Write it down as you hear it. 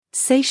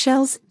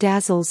Seychelles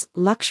dazzles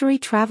luxury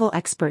travel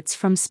experts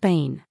from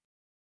Spain.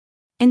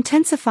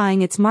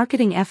 Intensifying its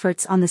marketing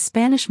efforts on the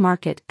Spanish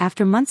market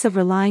after months of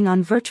relying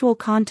on virtual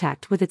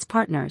contact with its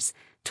partners,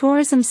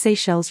 Tourism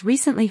Seychelles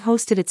recently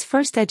hosted its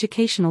first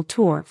educational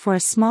tour for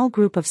a small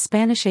group of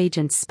Spanish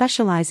agents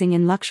specializing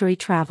in luxury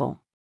travel.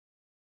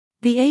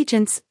 The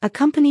agents,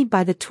 accompanied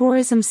by the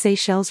Tourism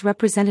Seychelles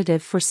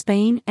representative for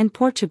Spain and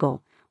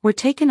Portugal, were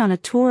taken on a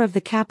tour of the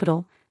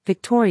capital,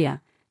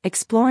 Victoria,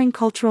 exploring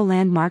cultural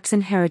landmarks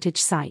and heritage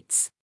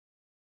sites.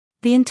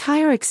 The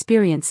entire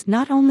experience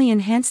not only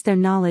enhanced their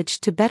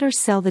knowledge to better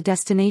sell the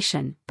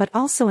destination but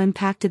also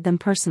impacted them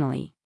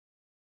personally.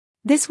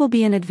 This will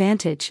be an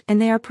advantage,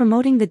 and they are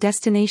promoting the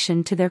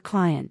destination to their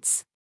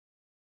clients.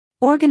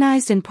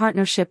 Organized in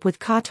partnership with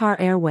Qatar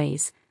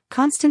Airways,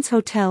 Constance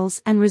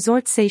Hotels and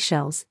Resorts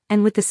Seychelles,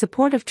 and with the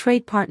support of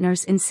trade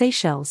partners in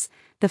Seychelles,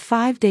 the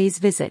 5 days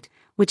visit,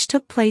 which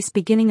took place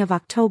beginning of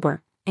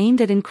October,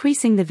 aimed at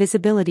increasing the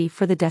visibility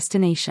for the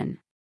destination.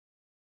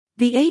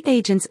 The 8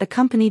 agents,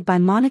 accompanied by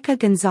Mónica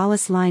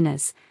González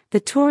Lainez, the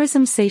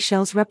Tourism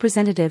Seychelles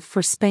representative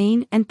for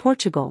Spain and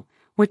Portugal,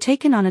 were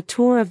taken on a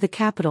tour of the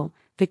capital,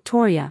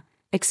 Victoria,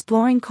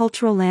 exploring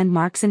cultural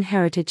landmarks and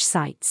heritage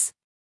sites.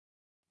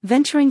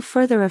 Venturing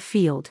further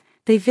afield,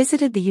 they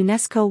visited the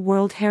UNESCO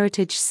World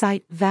Heritage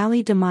Site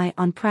Valley de Mai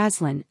on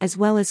Praslin as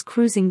well as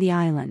cruising the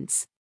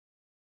islands.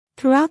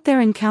 Throughout their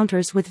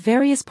encounters with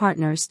various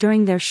partners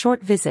during their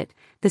short visit,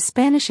 the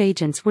Spanish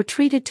agents were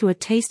treated to a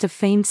taste of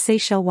famed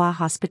Seychellois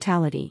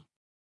hospitality.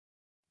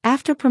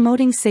 After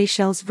promoting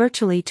Seychelles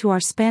virtually to our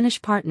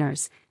Spanish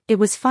partners, it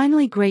was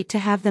finally great to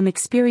have them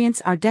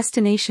experience our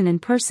destination in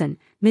person,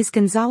 Ms.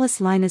 González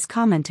Lainez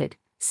commented,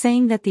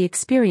 saying that the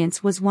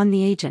experience was one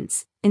the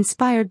agents,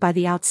 inspired by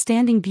the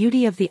outstanding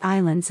beauty of the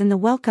islands and the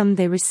welcome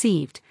they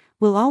received,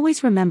 will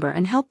always remember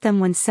and help them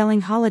when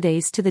selling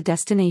holidays to the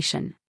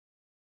destination.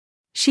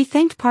 She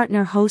thanked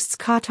partner hosts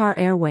Qatar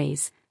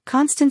Airways,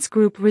 Constance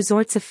Group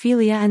Resorts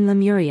Ophelia and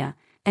Lemuria,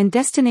 and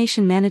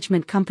destination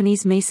management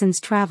companies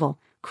Masons Travel,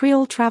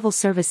 Creole Travel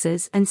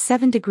Services and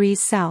 7 Degrees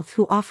South,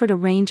 who offered a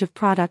range of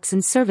products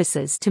and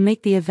services to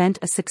make the event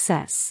a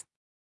success.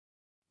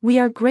 We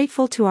are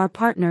grateful to our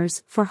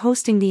partners for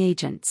hosting the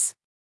agents.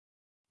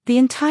 The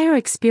entire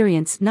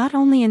experience not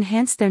only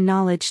enhanced their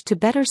knowledge to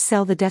better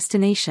sell the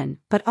destination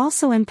but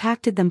also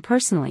impacted them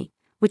personally,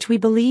 which we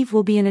believe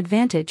will be an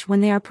advantage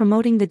when they are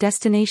promoting the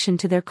destination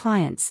to their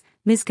clients,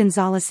 Ms.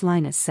 González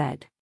Lainez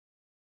said.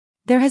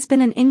 There has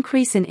been an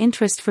increase in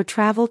interest for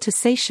travel to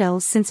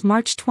Seychelles since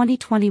March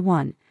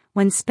 2021,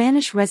 when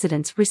Spanish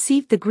residents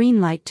received the green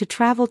light to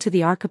travel to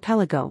the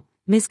archipelago,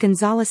 Ms.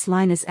 González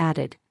Lainez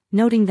added,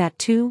 noting that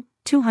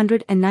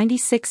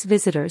 296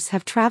 visitors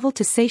have traveled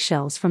to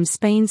Seychelles from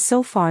Spain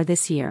so far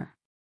this year.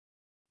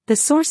 The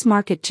source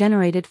market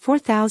generated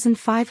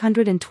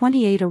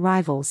 4,528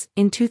 arrivals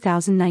in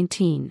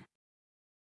 2019.